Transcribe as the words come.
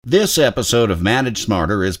This episode of Manage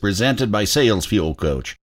Smarter is presented by Sales Fuel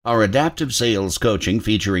Coach, our adaptive sales coaching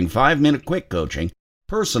featuring 5-minute quick coaching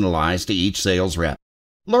personalized to each sales rep.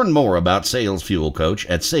 Learn more about Sales Fuel Coach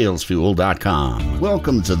at salesfuel.com.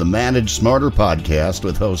 Welcome to the Manage Smarter podcast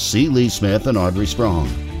with hosts C. Lee Smith and Audrey Strong.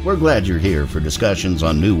 We're glad you're here for discussions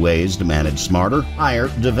on new ways to manage smarter, hire,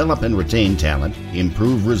 develop and retain talent,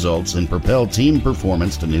 improve results, and propel team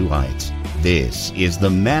performance to new heights. This is the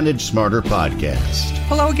Manage Smarter podcast.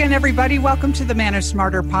 Hello again, everybody. Welcome to the Manage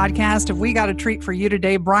Smarter podcast. If we got a treat for you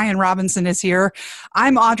today, Brian Robinson is here.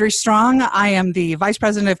 I'm Audrey Strong. I am the Vice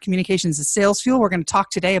President of Communications at Sales Fuel. We're going to talk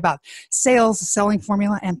today about sales, selling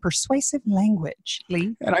formula, and persuasive language.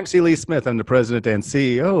 Lee? And I'm C. Lee Smith. I'm the President and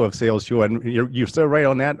CEO of Sales Fuel. And you're so right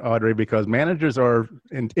on that, Audrey, because managers are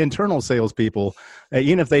internal salespeople,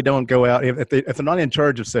 even if they don't go out, if they're not in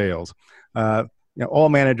charge of sales. All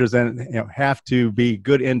managers then have to be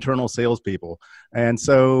good internal salespeople, and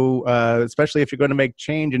so especially if you're going to make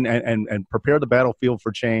change and prepare the battlefield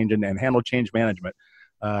for change and handle change management,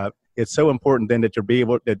 it's so important then that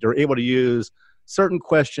you're able to use certain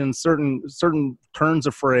questions, certain turns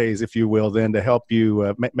of phrase, if you will, then to help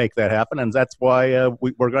you make that happen. And that's why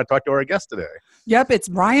we're going to talk to our guest today. Yep, it's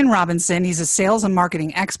Brian Robinson. He's a sales and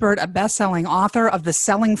marketing expert, a best-selling author of The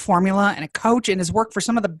Selling Formula, and a coach, and has worked for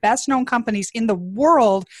some of the best-known companies in the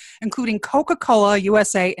world, including Coca-Cola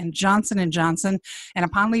USA and Johnson & Johnson. And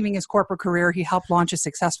upon leaving his corporate career, he helped launch a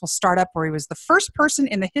successful startup where he was the first person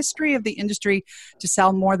in the history of the industry to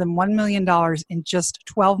sell more than $1 million in just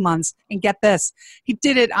 12 months. And get this, he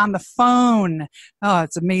did it on the phone. Oh,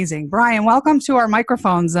 it's amazing. Brian, welcome to our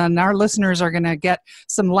microphones, and our listeners are going to get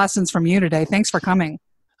some lessons from you today. Thanks for coming.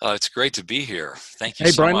 It's great to be here. Thank you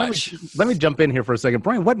so Brian, much. Let me jump in here for a second.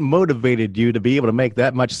 Brian, what motivated you to be able to make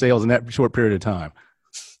that much sales in that short period of time?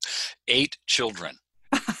 8 children.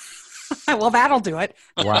 Well, that'll do it.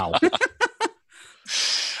 Wow.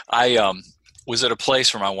 I was at a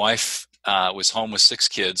place where my wife was home with 6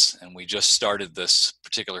 kids, and we just started this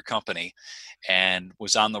particular company and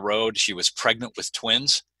was on the road. She was pregnant with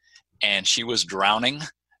twins, and she was drowning,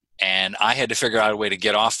 and I had to figure out a way to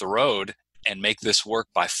get off the road and make this work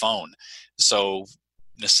by phone. So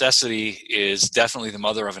necessity is definitely the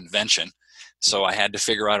mother of invention. So I had to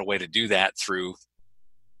figure out a way to do that through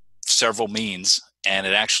several means, and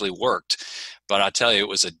it actually worked. But I'll tell you, it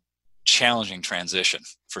was a challenging transition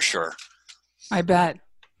for sure. I bet.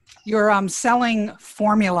 Your selling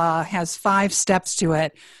formula has 5 steps to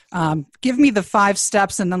it. Give me the 5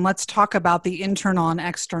 steps, and then let's talk about the internal and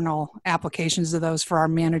external applications of those for our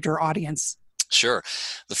manager audience. Sure.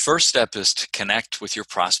 The first step is to connect with your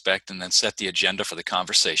prospect and then set the agenda for the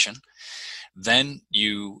conversation. Then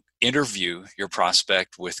you interview your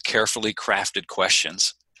prospect with carefully crafted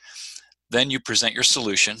questions. Then you present your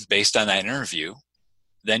solution based on that interview.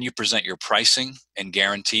 Then you present your pricing and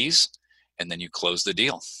guarantees, and then you close the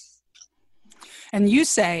deal. And you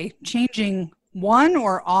say changing one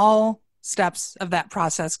or all steps of that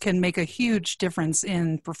process can make a huge difference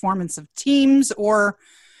in performance of teams or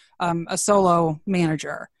a solo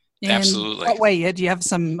manager. Absolutely. What way? Do you have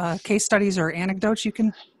some case studies or anecdotes you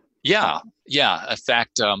can? Yeah. In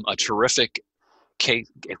fact, a terrific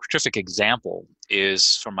example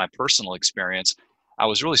is from my personal experience. I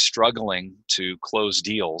was really struggling to close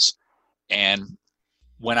deals. And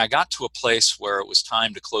when I got to a place where it was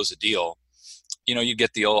time to close a deal, you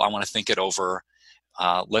get the old, I want to think it over.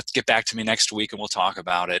 Let's get back to me next week and we'll talk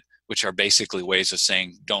about it, which are basically ways of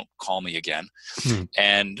saying, don't call me again.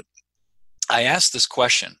 And I asked this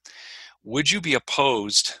question: would you be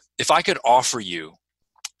opposed if I could offer you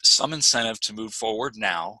some incentive to move forward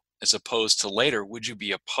now as opposed to later? Would you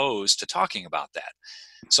be opposed to talking about that?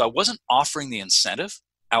 So I wasn't offering the incentive.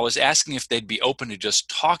 I was asking if they'd be open to just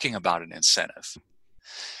talking about an incentive.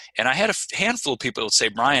 And I had a handful of people that would say,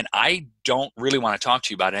 Brian, I don't really want to talk to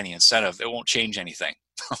you about any incentive. It won't change anything.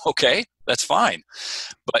 Okay, that's fine.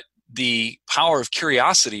 But the power of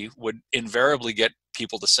curiosity would invariably get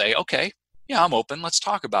people to say, okay, yeah, I'm open. Let's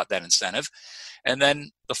talk about that incentive. And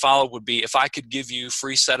then the follow-up would be, if I could give you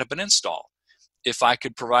free setup and install, if I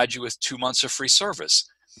could provide you with 2 months of free service,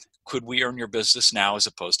 could we earn your business now as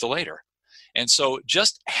opposed to later? And so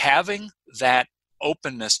just having that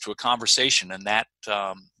openness to a conversation and that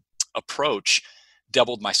approach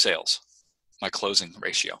doubled my sales, my closing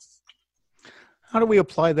ratio. How do we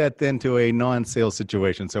apply that then to a non-sales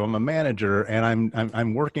situation? So I'm a manager and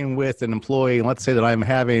I'm working with an employee, and let's say that I'm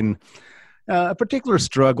having a particular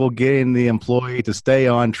struggle getting the employee to stay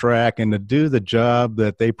on track and to do the job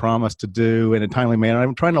that they promised to do in a timely manner.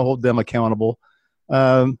 I'm trying to hold them accountable,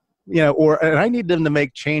 and I need them to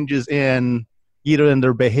make changes in either in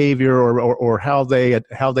their behavior or how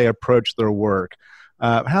they approach their work.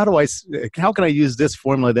 How can I use this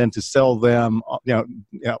formula then to sell them,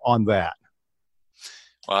 on that?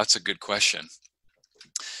 Well, that's a good question.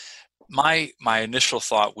 My initial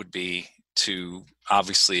thought would be to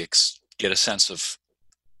obviously get a sense of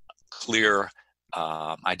clear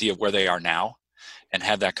idea of where they are now and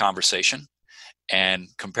have that conversation and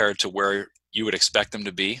compare it to where you would expect them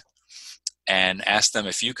to be, and ask them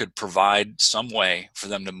if you could provide some way for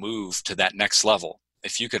them to move to that next level.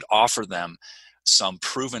 If you could offer them some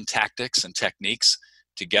proven tactics and techniques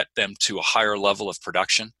to get them to a higher level of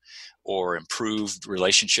production or improved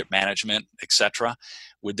relationship management, etc.,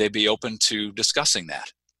 would they be open to discussing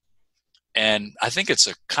that? And I think it's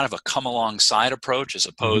a kind of a come alongside approach as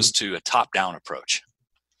opposed to a top-down approach.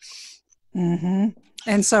 Mm-hmm.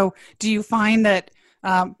 And so do you find that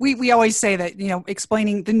we always say that,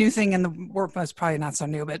 explaining the new thing in the workplace, probably not so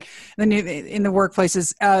new, but the new in the workplace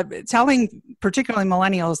is telling particularly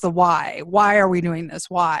millennials the why. Why are we doing this?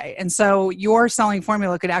 Why? And so your selling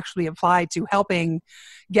formula could actually apply to helping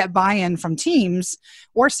get buy-in from teams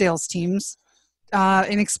or sales teams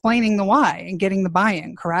in explaining the why and getting the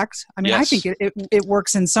buy-in, correct? I mean, Yes. I think it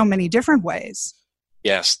works in so many different ways.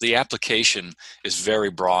 Yes, the application is very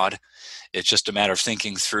broad. It's just a matter of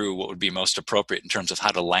thinking through what would be most appropriate in terms of how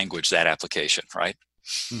to language that application, right?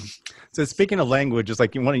 So speaking of language, it's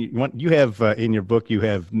like you have in your book, you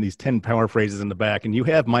have these 10 power phrases in the back, and you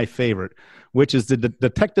have my favorite, which is the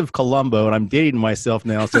Detective Columbo, and I'm dating myself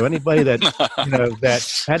now. So anybody that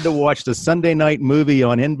that had to watch the Sunday night movie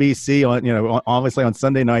on NBC obviously on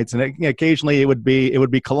Sunday nights, and occasionally it would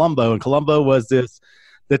be Columbo, and Columbo was this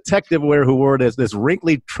detective who wore this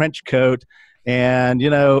wrinkly trench coat. And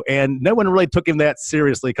no one really took him that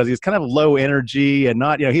seriously because he's kind of low energy and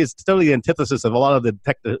not, he's totally the antithesis of a lot of the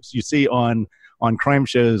detectives you see on crime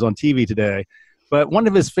shows on TV today. But one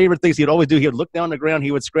of his favorite things he'd always do, he would look down on the ground,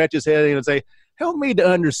 he would scratch his head and he would say, "Help me to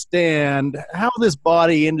understand how this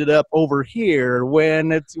body ended up over here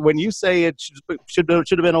when you say it should have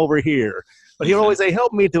been over here." But he would always say,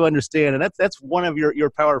 "Help me to understand," and that's one of your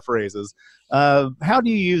power phrases. How do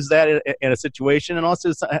you use that in a situation? And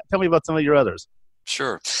also tell me about some of your others.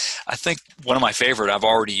 Sure. I think one of my favorite I've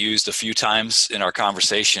already used a few times in our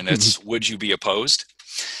conversation. It's "Would you be opposed?"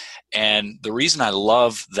 And the reason I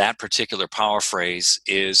love that particular power phrase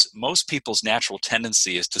is most people's natural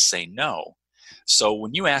tendency is to say no. So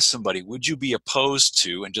when you ask somebody, "Would you be opposed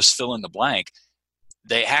to," and just fill in the blank,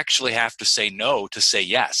 they actually have to say no to say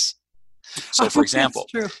yes. So for example,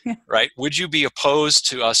 right, "Would you be opposed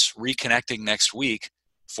to us reconnecting next week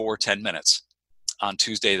for 10 minutes on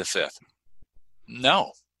Tuesday the 5th?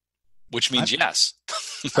 No, which means yes.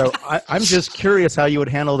 So I'm just curious how you would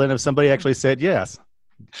handle that if somebody actually said yes.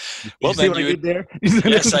 Well, then you did there?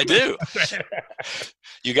 Yes, I do.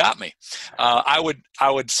 You got me. I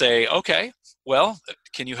would say, "Okay, well,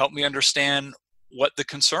 can you help me understand what the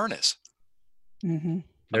concern is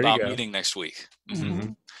about meeting next week?"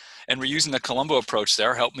 Mm-hmm. And we're using the Columbo approach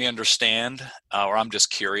there. "Help me understand," or "I'm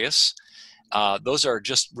just curious." Those are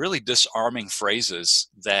just really disarming phrases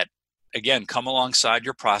that, again, come alongside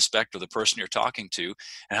your prospect or the person you're talking to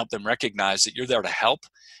and help them recognize that you're there to help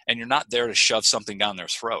and you're not there to shove something down their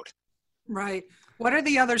throat. Right. What are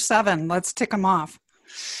the other 7? Let's tick them off.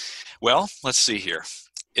 Well, let's see here.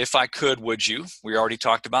 "If I could, would you?" We already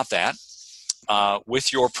talked about that.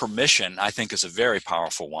 "With your permission," I think is a very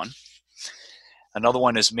powerful one. Another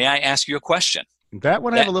one is, "May I ask you a question?" That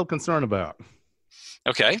one I have a little concern about.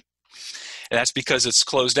 Okay. And that's because it's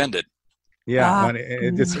closed-ended. Yeah,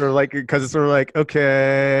 it's sort of like,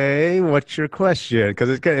 "Okay, what's your question?" Because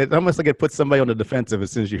it's almost like it puts somebody on the defensive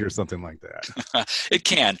as soon as you hear something like that. It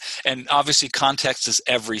can. And obviously context is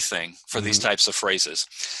everything for these types of phrases.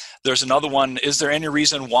 There's another one, "Is there any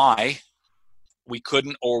reason why we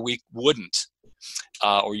couldn't or we wouldn't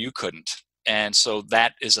or you couldn't?" And so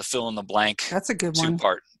that is a fill in the blank. That's a good one.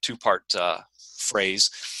 Two-part phrase.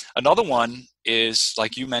 Another one is,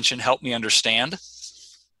 like you mentioned, "Help me understand."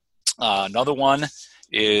 Another one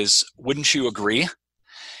is, "Wouldn't you agree?"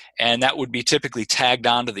 And that would be typically tagged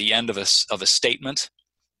on to the end of a statement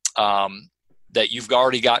that you've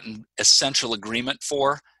already gotten essential agreement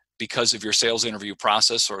for because of your sales interview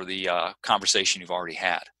process or the conversation you've already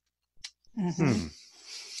had. Mm-hmm.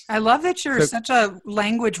 I love that you're such a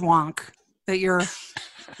language wonk, that you're,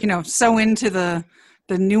 so into the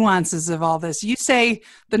nuances of all this. You say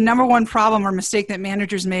the number one problem or mistake that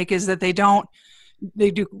managers make is that they do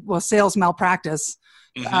sales malpractice,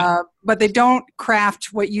 but they don't craft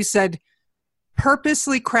what you said,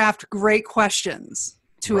 purposely craft great questions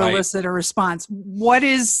to elicit a response. What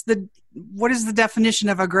is what is the definition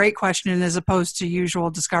of a great question as opposed to usual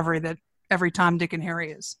discovery that every Tom, Dick, and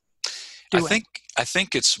Harry is doing? I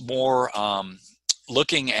think it's more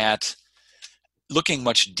looking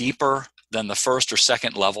much deeper than the first or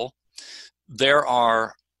second level. There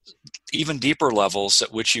are even deeper levels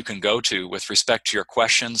at which you can go to with respect to your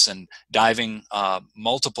questions and diving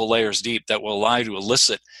multiple layers deep that will allow you to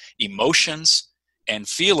elicit emotions and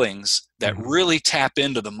feelings that really tap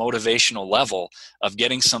into the motivational level of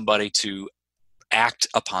getting somebody to act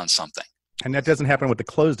upon something. And that doesn't happen with the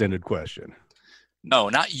closed-ended question. No,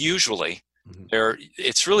 not usually.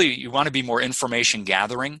 It's really, you want to be more information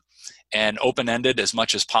gathering and open-ended as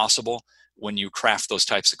much as possible when you craft those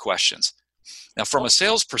types of questions. Now, from a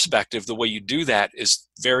sales perspective, the way you do that is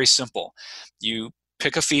very simple. You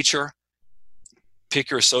pick a feature, pick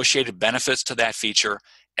your associated benefits to that feature,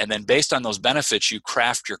 and then based on those benefits, you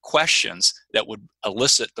craft your questions that would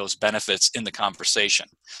elicit those benefits in the conversation.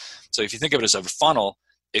 So if you think of it as a funnel,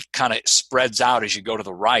 it kind of spreads out as you go to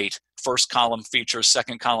the right. First column features,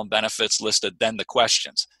 second column benefits listed, then the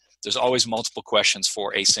questions. There's always multiple questions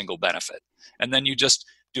for a single benefit. And then you just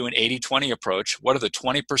do an 80-20 approach. What are the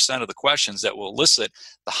 20% of the questions that will elicit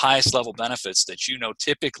the highest level benefits that you know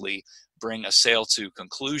typically bring a sale to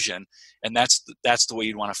conclusion? And that's the way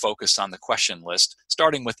you'd want to focus on the question list,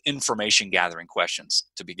 starting with information gathering questions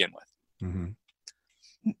to begin with.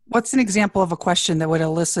 Mm-hmm. What's an example of a question that would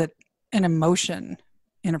elicit an emotion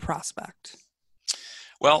in a prospect?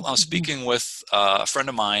 Well, I was speaking with a friend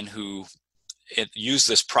of mine who used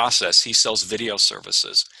this process. He sells video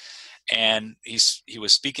services. And he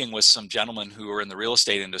was speaking with some gentlemen who are in the real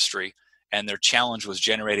estate industry, and their challenge was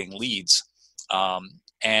generating leads.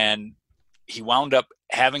 And he wound up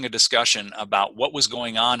having a discussion about what was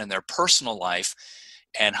going on in their personal life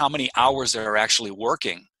and how many hours they're actually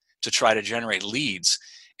working to try to generate leads.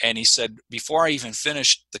 And he said, before I even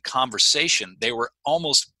finished the conversation, they were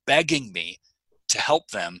almost begging me to help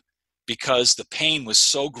them because the pain was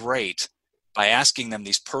so great by asking them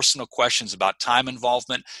these personal questions about time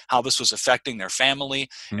involvement, how this was affecting their family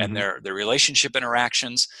and their relationship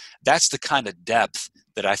interactions. That's the kind of depth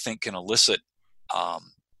that I think can elicit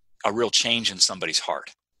a real change in somebody's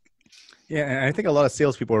heart. Yeah, and I think a lot of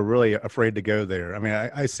salespeople are really afraid to go there. I mean,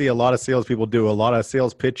 I see a lot of salespeople do a lot of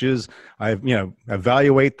sales pitches.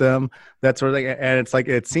 Evaluate them, that sort of thing, and it's like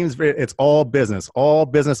it seems it's all business all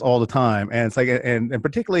the time, and it's like and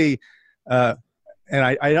particularly. And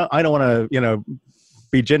I don't want to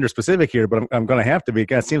be gender specific here, but I'm going to have to be.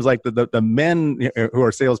 It seems like the men who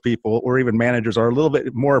are salespeople or even managers are a little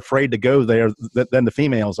bit more afraid to go there than the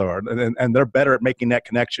females are, and they're better at making that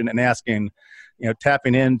connection and asking,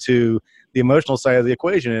 tapping into the emotional side of the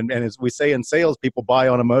equation. And as we say in sales, people buy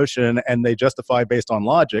on emotion and they justify based on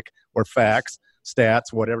logic or facts,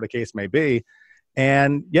 stats, whatever the case may be.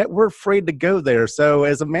 And yet we're afraid to go there. So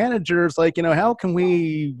as a manager, it's like, how can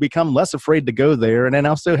we become less afraid to go there? And then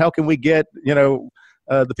also, how can we get,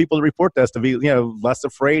 the people that report to us to be, less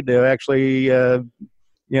afraid to actually,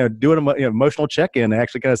 do an emotional check-in,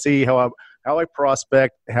 actually kind of see how a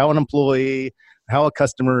prospect, how an employee, how a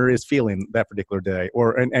customer is feeling that particular day,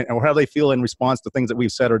 or how they feel in response to things that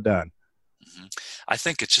we've said or done. Mm-hmm. I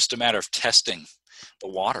think it's just a matter of testing the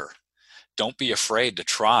water. Don't be afraid to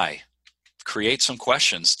try. Create some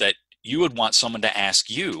questions that you would want someone to ask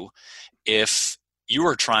you if you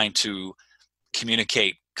were trying to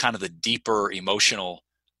communicate kind of the deeper emotional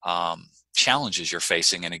challenges you're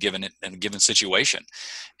facing in a given situation.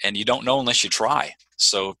 And you don't know unless you try.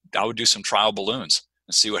 So I would do some trial balloons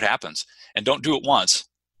and see what happens. And don't do it once.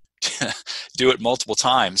 Do it multiple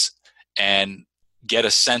times and get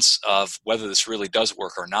a sense of whether this really does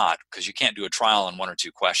work or not, because you can't do a trial on one or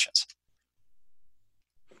two questions.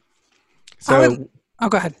 So,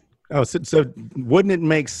 go ahead. Oh, so doesn't it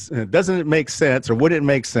make sense, or would it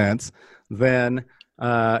make sense then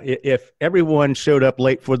if everyone showed up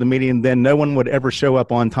late for the meeting, then no one would ever show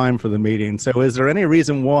up on time for the meeting? So is there any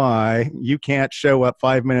reason why you can't show up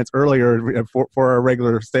 5 minutes earlier for our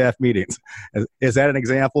regular staff meetings? Is that an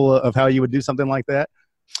example of how you would do something like that?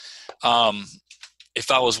 If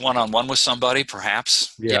I was one-on-one with somebody,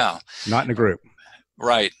 perhaps. Yeah. Not in a group.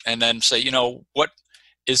 Right. And then say, what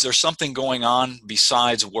is there something going on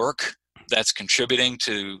besides work that's contributing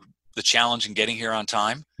to the challenge in getting here on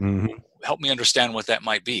time? Mm-hmm. Help me understand what that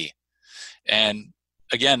might be. And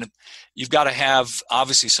again, you've got to have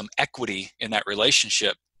obviously some equity in that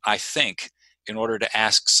relationship, I think, in order to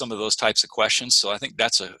ask some of those types of questions. So I think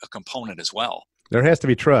that's a component as well. There has to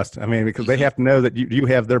be trust. I mean, because they have to know that you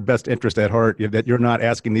have their best interest at heart, that you're not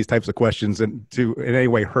asking these types of questions and to in any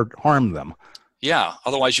way harm them. Yeah.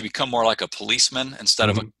 Otherwise, you become more like a policeman instead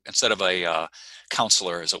of a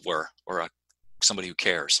counselor, as it were, or somebody who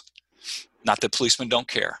cares. Not that policemen don't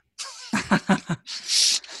care.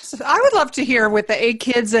 So I would love to hear with the 8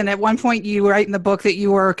 kids, and at one point you write in the book that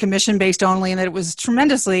you were commission-based only and that it was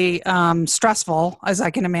tremendously stressful, as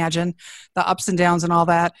I can imagine, the ups and downs and all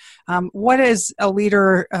that. What is a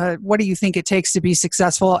leader, what do you think it takes to be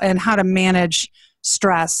successful, and how to manage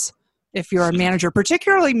stress if you're a manager,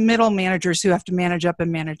 particularly middle managers who have to manage up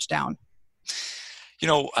and manage down?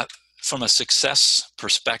 From a success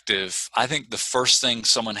perspective, I think the first thing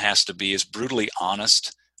someone has to be is brutally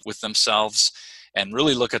honest with themselves and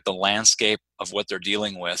really look at the landscape of what they're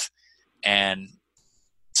dealing with and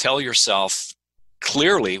tell yourself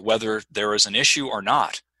clearly whether there is an issue or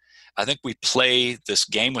not. I think we play this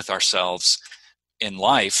game with ourselves in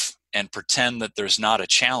life and pretend that there's not a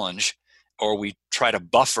challenge, or we try to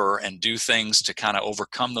buffer and do things to kind of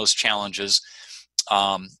overcome those challenges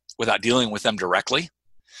without dealing with them directly.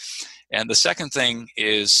 And the second thing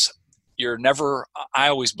is I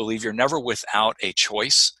always believe you're never without a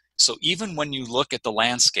choice. So even when you look at the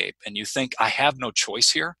landscape and you think, I have no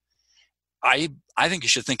choice here, I think you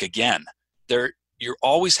should think again. You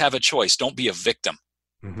always have a choice. Don't be a victim.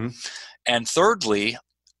 Mm-hmm. And thirdly,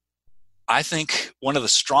 I think one of the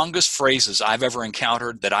strongest phrases I've ever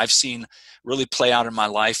encountered that I've seen really play out in my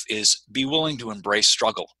life is be willing to embrace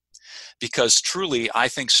struggle. Because truly, I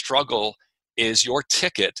think struggle is your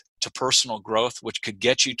ticket to personal growth, which could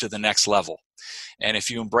get you to the next level. And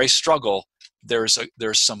if you embrace struggle, there's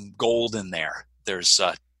some gold in there. There's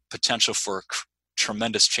potential for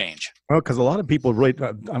tremendous change. Well, because a lot of people really,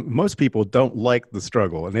 most people don't like the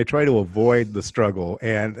struggle, and they try to avoid the struggle.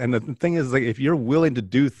 And the thing is, like, if you're willing to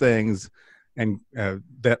do things and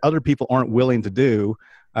that other people aren't willing to do,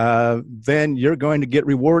 then you're going to get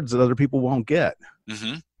rewards that other people won't get.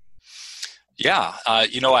 Mm-hmm. Yeah.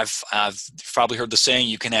 I've probably heard the saying,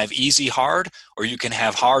 you can have easy hard, or you can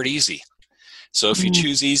have hard easy. So if you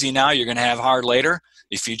choose easy now, you're going to have hard later.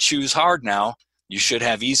 If you choose hard now, you should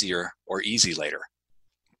have easier or easy later.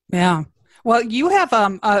 Yeah. Well, you have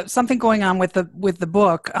something going on with the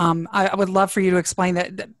book. I would love for you to explain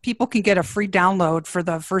that people can get a free download for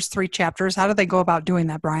the first 3 chapters. How do they go about doing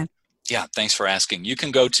that, Brian? Yeah, thanks for asking. You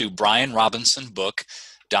can go to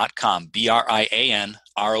brianrobinsonbook.com,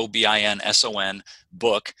 BrianRobinson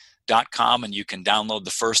book.com, and you can download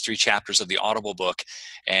the first 3 chapters of the Audible book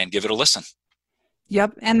and give it a listen.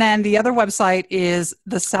 Yep. And then the other website is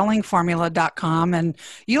thesellingformula.com. And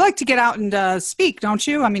you like to get out and speak, don't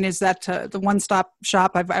you? I mean, is that the one-stop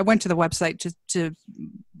shop? I went to the website to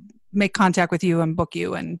make contact with you and book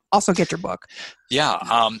you and also get your book.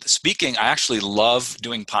 Yeah. Speaking, I actually love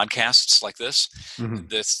doing podcasts like this. Mm-hmm.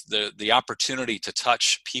 The opportunity to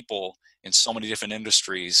touch people in so many different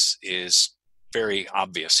industries is very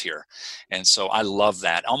obvious here. And so I love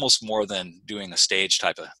that almost more than doing a stage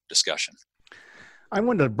type of discussion. I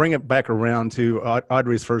wanted to bring it back around to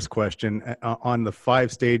Audrey's first question on the 5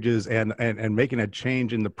 stages and making a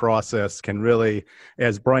change in the process can really,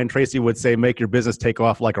 as Brian Tracy would say, make your business take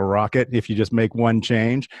off like a rocket if you just make one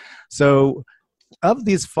change. So of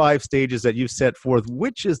these 5 stages that you've set forth,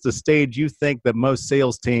 which is the stage you think that most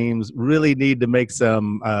sales teams really need to make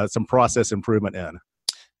some process improvement in?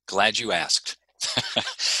 Glad you asked.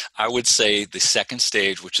 I would say the second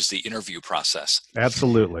stage, which is the interview process.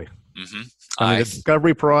 Absolutely. Mm-hmm. The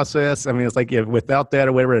discovery process, it's like without that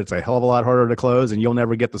or whatever, it's a hell of a lot harder to close, and you'll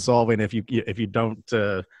never get to solving if you don't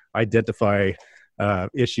identify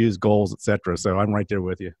issues, goals, etc. So I'm right there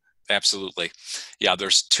with you. Absolutely. Yeah,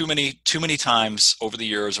 there's too many times over the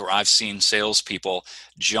years where I've seen salespeople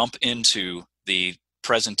jump into the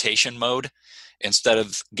presentation mode instead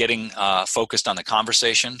of getting focused on the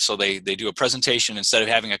conversation. So they do a presentation instead of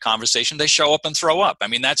having a conversation. They show up and throw up.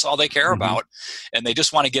 That's all they care about. And they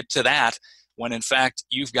just want to get to that when in fact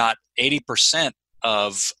you've got 80%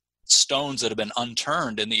 of stones that have been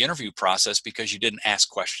unturned in the interview process because you didn't ask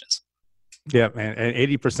questions. Yeah, and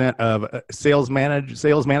 80% of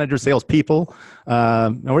salesmanagers, salespeople,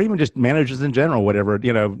 or even just managers in general, whatever,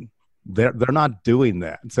 they're not doing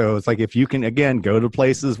that. So it's like if you can, again, go to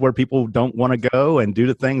places where people don't want to go and do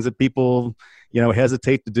the things that people,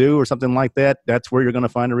 hesitate to do or something like that, that's where you're going to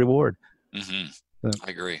find a reward. Mm-hmm. So.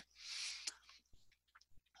 I agree.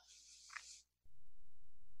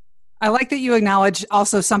 I like that you acknowledge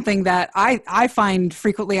also something that I find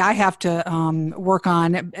frequently I have to work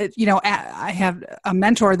on. I have a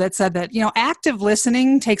mentor that said that, active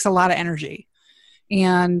listening takes a lot of energy.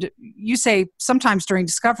 And you say sometimes during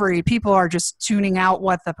discovery, people are just tuning out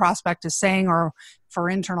what the prospect is saying, or for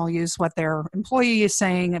internal use, what their employee is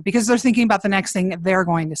saying, because they're thinking about the next thing they're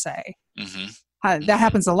going to say. Mm-hmm. That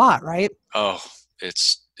happens a lot, right? Oh,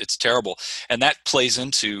 it's terrible. And that plays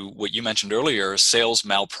into what you mentioned earlier, sales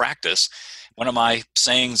malpractice. One of my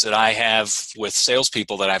sayings that I have with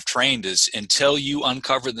salespeople that I've trained is, until you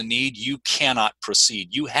uncover the need, you cannot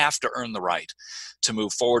proceed. You have to earn the right to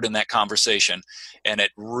move forward in that conversation. And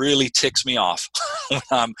it really ticks me off when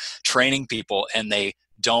I'm training people and they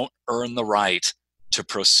don't earn the right to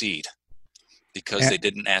proceed because they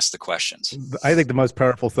didn't ask the questions. I think the most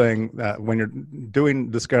powerful thing when you're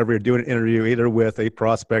doing discovery or doing an interview, either with a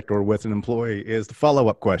prospect or with an employee, is the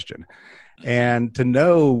follow-up question. And to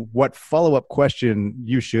know what follow-up question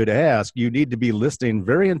you should ask, you need to be listening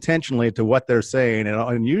very intentionally to what they're saying.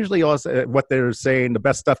 And usually also what they're saying, the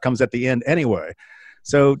best stuff comes at the end anyway.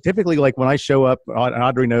 So typically, like when I show up, and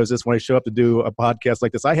Audrey knows this, when I show up to do a podcast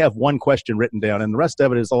like this, I have one question written down, and the rest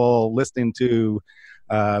of it is all listening to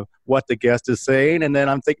what the guest is saying. And then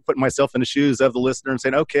I'm putting myself in the shoes of the listener and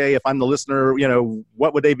saying, okay, if I'm the listener,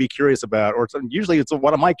 what would they be curious about? Or usually it's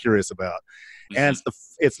what am I curious about? And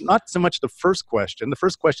it's not so much the first question. The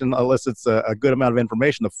first question, unless it's a good amount of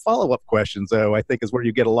information, the follow-up questions, though, I think is where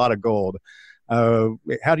you get a lot of gold.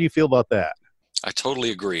 How do you feel about that? I totally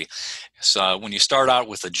agree. So when you start out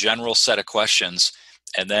with a general set of questions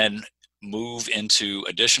and then move into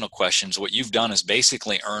additional questions, what you've done is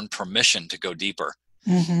basically earn permission to go deeper.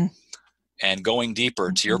 Mm-hmm. And going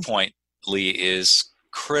deeper, to your point, Lee, is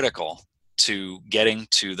critical to getting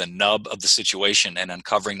to the nub of the situation and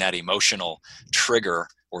uncovering that emotional trigger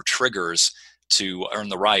or triggers to earn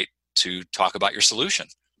the right to talk about your solution.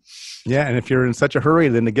 Yeah, and if you're in such a hurry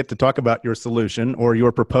then to get to talk about your solution or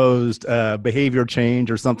your proposed behavior change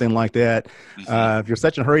or something like that, if you're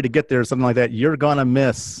such a hurry to get there, something like that, you're going to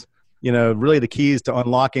miss, really the keys to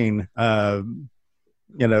unlocking,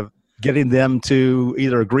 getting them to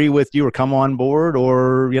either agree with you or come on board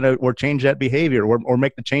or, or change that behavior or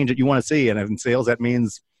make the change that you want to see. And in sales, that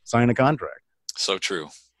means sign a contract. So true.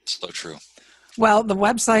 So true. Well, the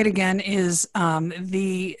website again is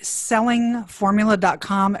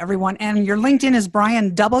thesellingformula.com, everyone. And your LinkedIn is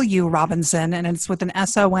Brian W. Robinson, and it's with an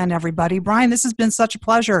S-O-N, everybody. Brian, this has been such a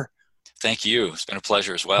pleasure. Thank you. It's been a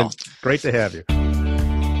pleasure as well. It's great to have you.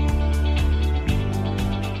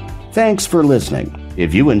 Thanks for listening.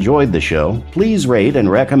 If you enjoyed the show, please rate and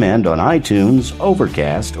recommend on iTunes,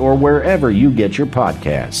 Overcast, or wherever you get your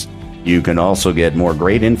podcasts. You can also get more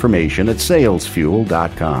great information at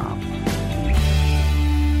salesfuel.com.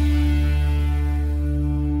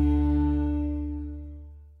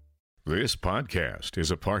 This podcast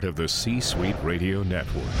is a part of the C-Suite Radio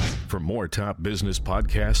Network. For more top business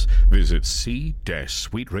podcasts, visit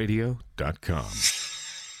c-suiteradio.com.